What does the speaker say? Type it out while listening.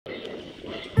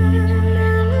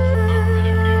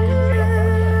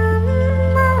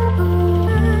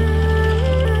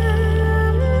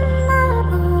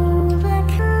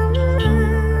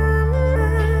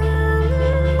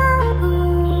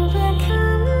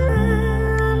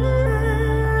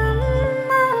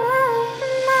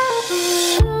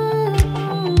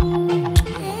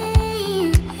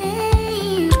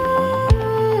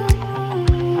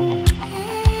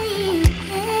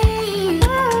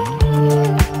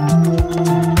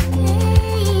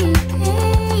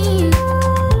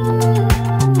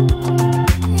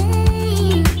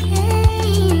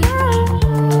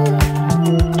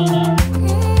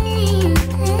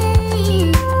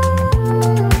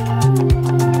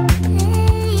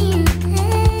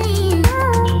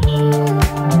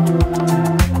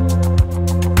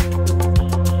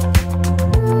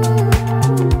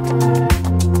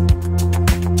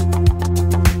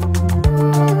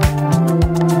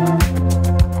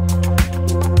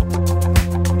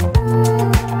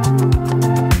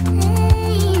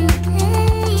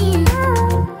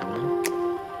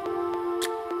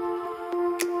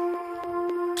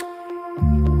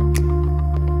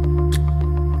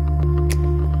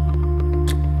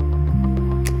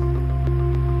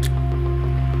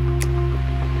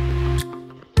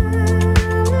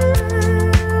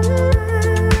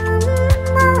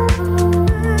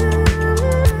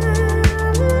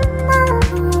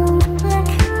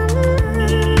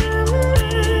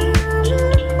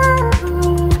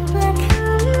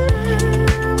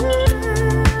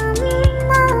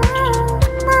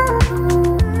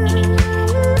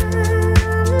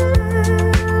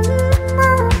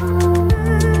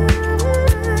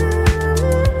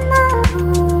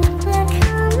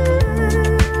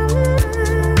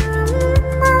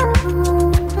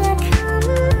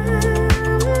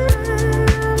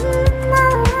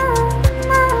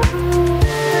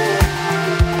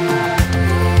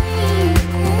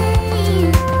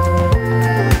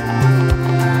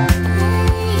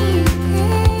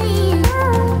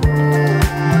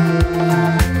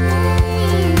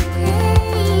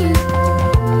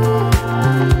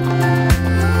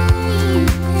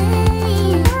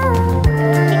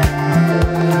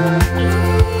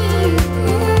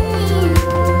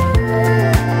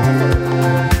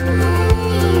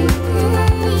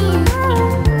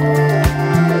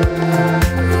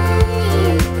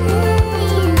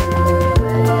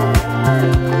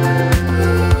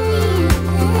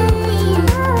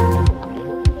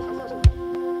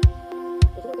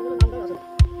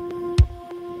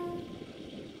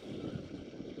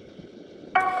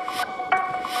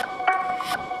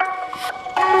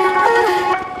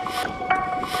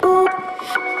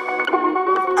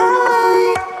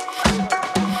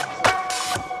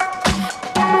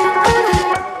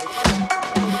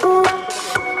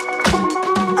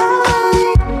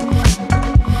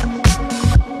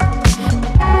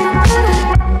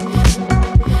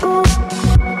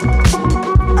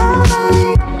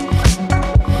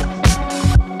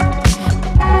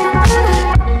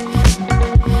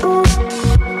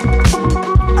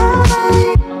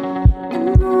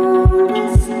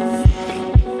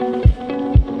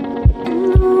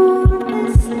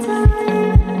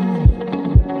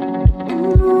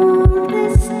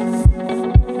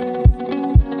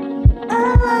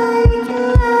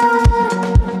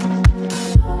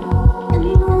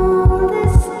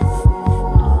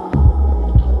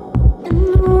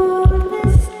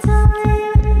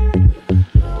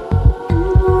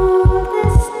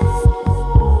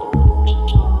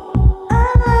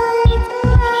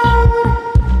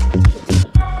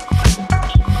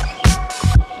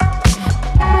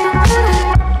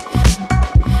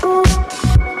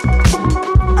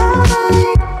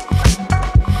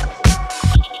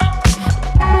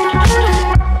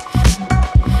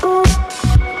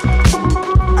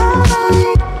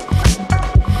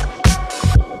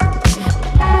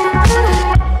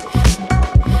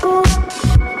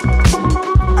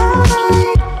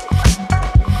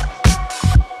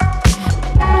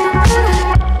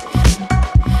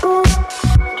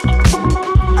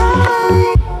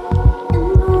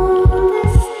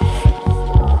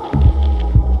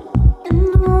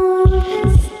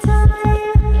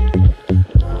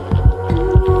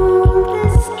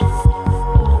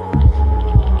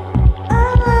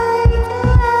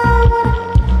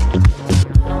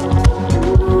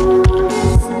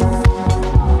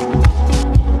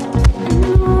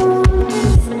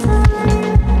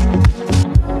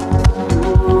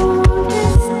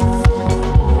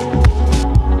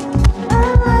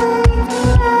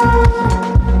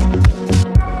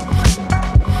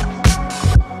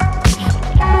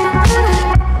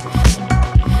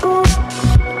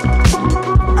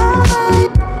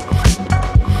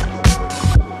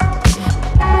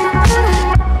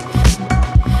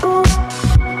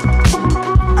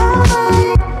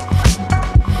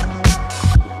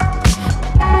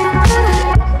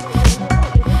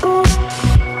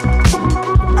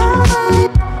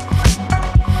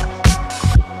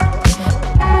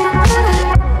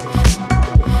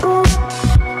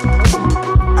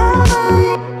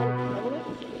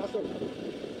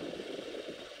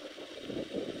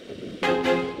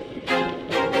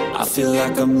feel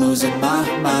like I'm losing my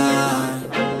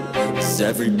mind. Is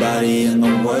everybody in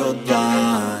the world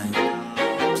blind?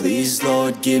 Please,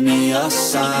 Lord, give me a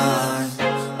sign,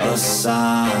 a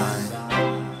sign.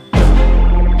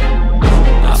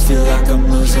 I feel like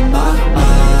I'm losing my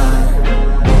mind.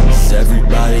 Is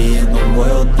everybody in the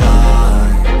world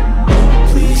blind?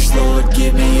 Please, Lord,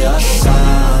 give me a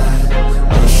sign,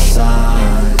 a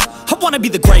sign. I wanna be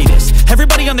the greatest.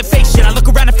 Everybody on the fake shit. I look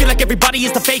around and feel like everybody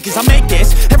is the fakest. I make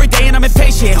this every day and I'm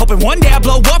impatient, hoping one day I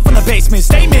blow up from the basement.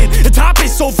 Statement, the top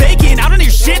is so vacant. I don't hear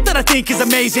shit that I think is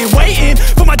amazing. Waiting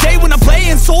for my day when I'm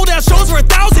playing sold out shows for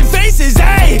 1,000 faces.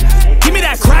 Hey, give me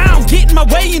that crown, get in my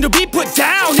way and to be put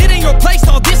down. It ain't your place,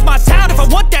 all this my town. If I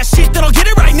want that shit, then I'll get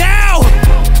it right now.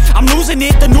 I'm losing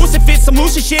it, the noose it fits. I'm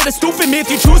losing shit, a stupid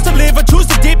myth. You choose to live or choose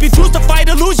to dip. You choose to fight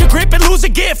or lose your grip and lose a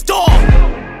gift.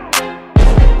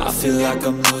 I feel like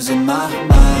I'm losing my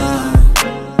mind.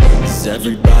 Is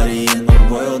everybody in the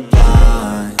world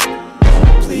blind?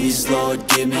 Please, Lord,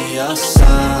 give me a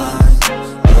sign,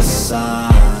 a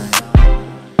sign.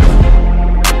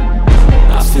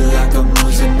 I feel like I'm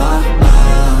losing my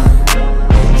mind.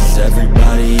 Is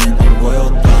everybody in the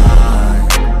world blind?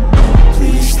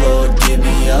 Please, Lord, give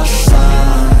me a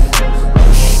sign,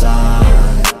 a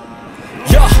sign.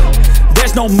 Yeah.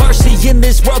 There's no mercy in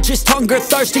this world, just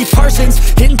hunger-thirsty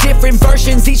persons in different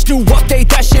versions. Each new update,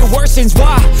 that shit worsens.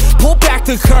 Why? Pull back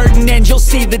the curtain and you'll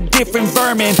see the different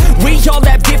vermin. We all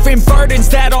have different burdens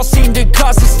that all seem to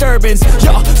cause disturbance.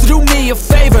 Yo, so do me a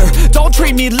favor, don't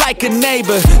treat me like a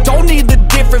neighbor. Don't need the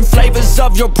different flavors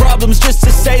of your problems just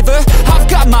to savor. I've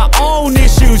got my own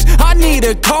issues, I need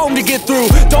a comb to get through.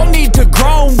 Don't need to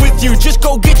groan with you, just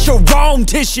go get your own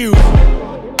tissue.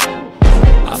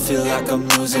 I feel like I'm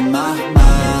losing my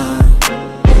mind.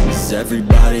 Is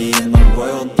everybody in the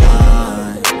world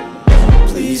blind?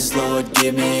 Please, Lord,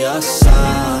 give me a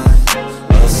sign,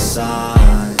 a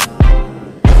sign.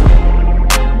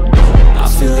 I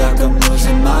feel like I'm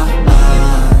losing my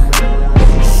mind.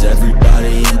 Is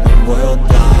everybody in the world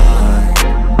blind?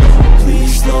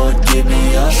 Please, Lord, give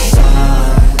me a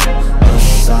sign, a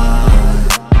sign.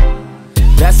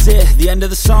 That's it, the end of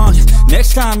the song.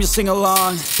 Next time you'll sing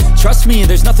along. Trust me,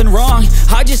 there's nothing wrong.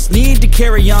 I just need to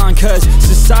carry on, cause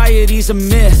society's a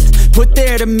myth put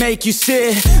there to make you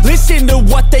sit. Listen to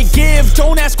what they give.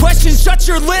 Don't ask questions, shut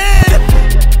your lid.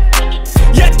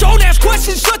 Yeah, don't ask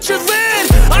questions, shut your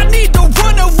lid. I need to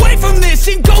run away from this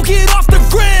and go get off the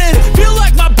grid. Feel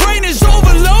like my brain is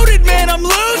overloaded, man, I'm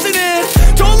losing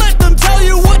it. Don't let them tell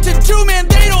you what to do, man,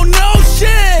 they don't know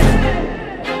shit.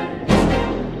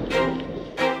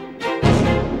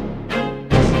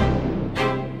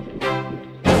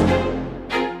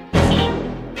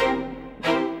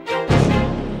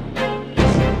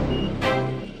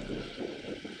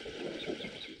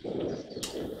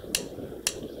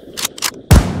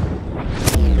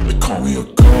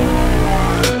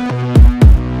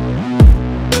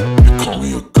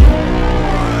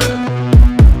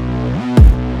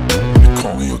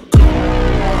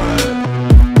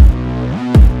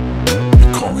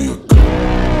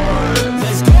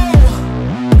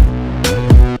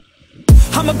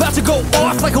 I'm about to go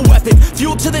off like a weapon.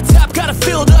 Fuel to the top, got a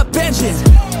filled up engine.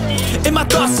 In my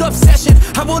thoughts, obsession.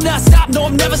 I will not stop, no,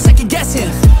 I'm never second guessing.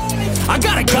 I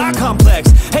got a God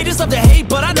complex. Haters love to hate,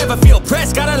 but I never feel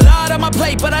pressed. Got a lot on my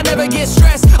plate, but I never get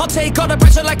stressed. I'll take all the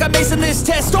pressure like I'm acing this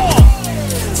test.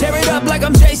 Tear it up like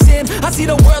I'm Jason. I see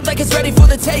the world like it's ready for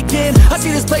the taking. I see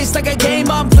this place like a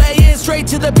game I'm playing. Straight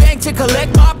to the bank to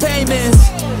collect my payments.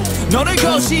 No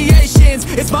negotiations,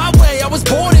 it's my way, I was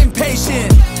born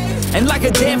impatient. And like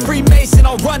a damn Freemason,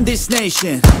 I'll run this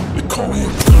nation. They call me a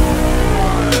god.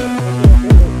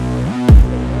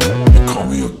 They call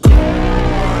me a god.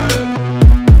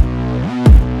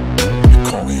 They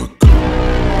call me a god.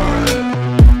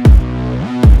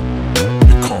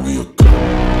 They call me a god.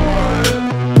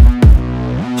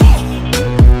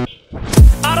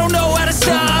 I don't know how to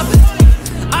stop.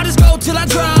 I just go till I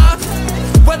drop.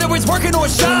 Whether it's working or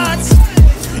shots,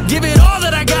 give it all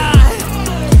that I got.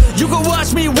 You can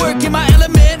watch me work in my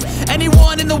element.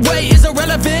 Anyone in the way is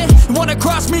irrelevant. You wanna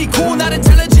cross me, cool, not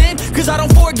intelligent. Cause I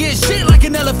don't forget shit like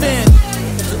an elephant.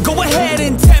 Go ahead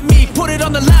and tempt me, put it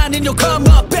on the line and you'll come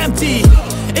up empty.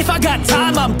 If I got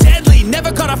time, I'm deadly.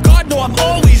 Never caught off guard, no, I'm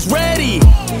always ready.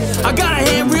 I got a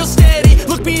hand real steady.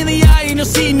 Look me in the eye and you'll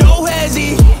see no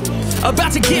hezzy.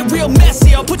 About to get real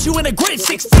messy. I'll put you in a grid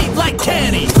 6 feet like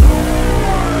Kenny.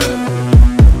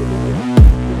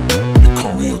 They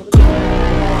call me a god.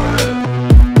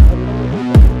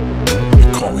 They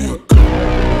call me a god.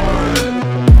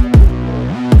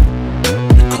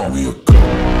 They call me a god.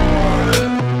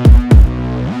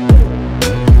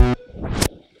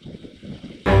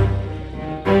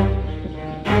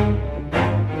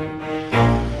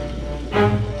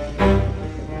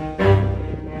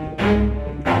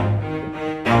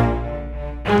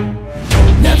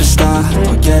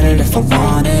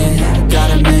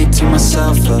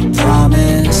 myself a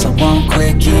promise. I won't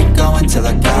quit, keep going till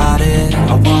I got it.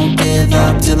 I won't give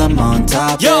up till I'm on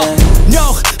top. Yo, yeah.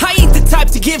 no, I ain't the type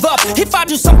to give up. If I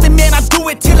do something, man, I do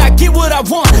it till I get what I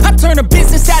want. I turn a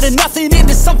business out of nothing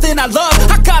into something I love.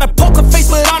 I got a poker face,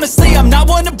 but honestly, I'm not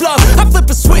one to bluff. I flip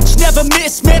a switch, never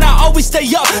miss, man, I always stay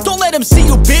up. Don't let them see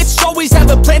you, bitch, always have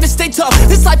a plan to stay tough.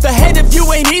 This life ahead of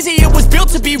you ain't easy, it was built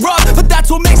to be rough. But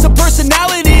that's what makes a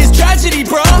personality, is tragedy,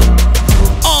 bruh.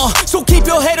 So keep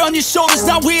your head on your shoulders.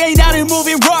 Now we ain't out here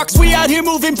moving rocks, we out here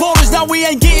moving boulders. Now we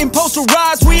ain't getting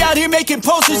posterized, we out here making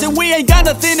posters. And we ain't got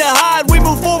nothing to hide, we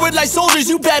move forward like soldiers.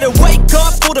 You better wake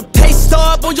up for the pay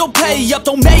stub, or you'll pay up.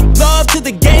 Don't make love to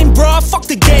the game, bruh, fuck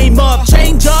the game up.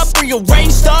 Change up,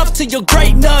 rearrange stuff to your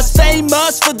greatness.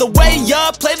 Famous for the way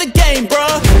up, play the game,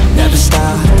 bruh. Never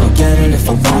stop, I'll get it if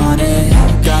I want it.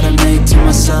 Gotta make to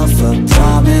myself a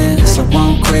promise. I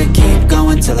won't quit, keep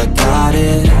going till I got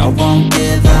it. I won't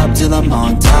give up till I'm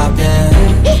on top, yeah.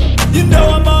 You know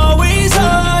I'm always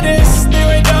honest,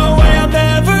 there ain't no way I'm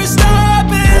ever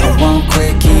stopping. I won't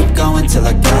quit, keep going till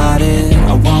I got it.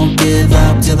 I won't give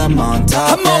up till I'm on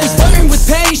top, I'm always flirting with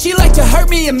pain, she like to hurt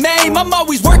me and maim. I'm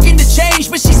always working to change,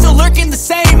 but she's still lurking the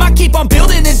same. I keep on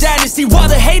building a dynasty while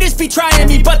the haters be trying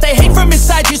me. But they hate from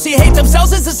inside, you see, hate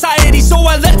themselves in society. So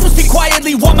I let them speak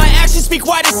quietly while my actions speak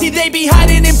wider. See, they be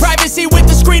hiding in privacy with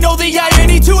the screen. Oh, the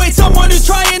irony to hate someone who's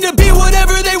trying to be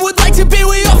whatever they would like to be.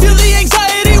 We all feel the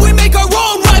anxiety, we make our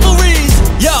own rivalries.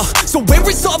 Yo, so where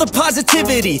is all the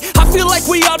positivity? I feel like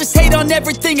we all just hate on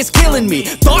everything, it's killing me.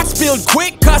 Thoughts build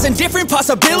quick, causing different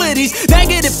possibilities.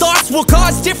 Negative thoughts will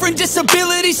cause different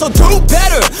disabilities. So do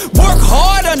better, work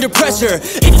hard under pressure.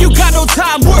 If you got no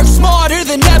time, work smarter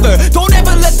than ever. Don't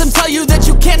ever let them tell you that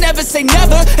you can't ever say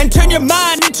never. And turn your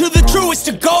mind into the truest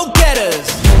of go-getters.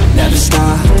 Never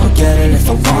stop, I'll get it if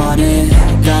I want it.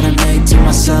 Gotta make to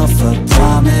myself a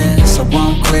promise. I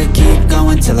won't quit, keep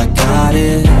going till I got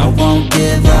it. I won't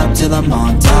give up till I'm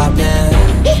on top.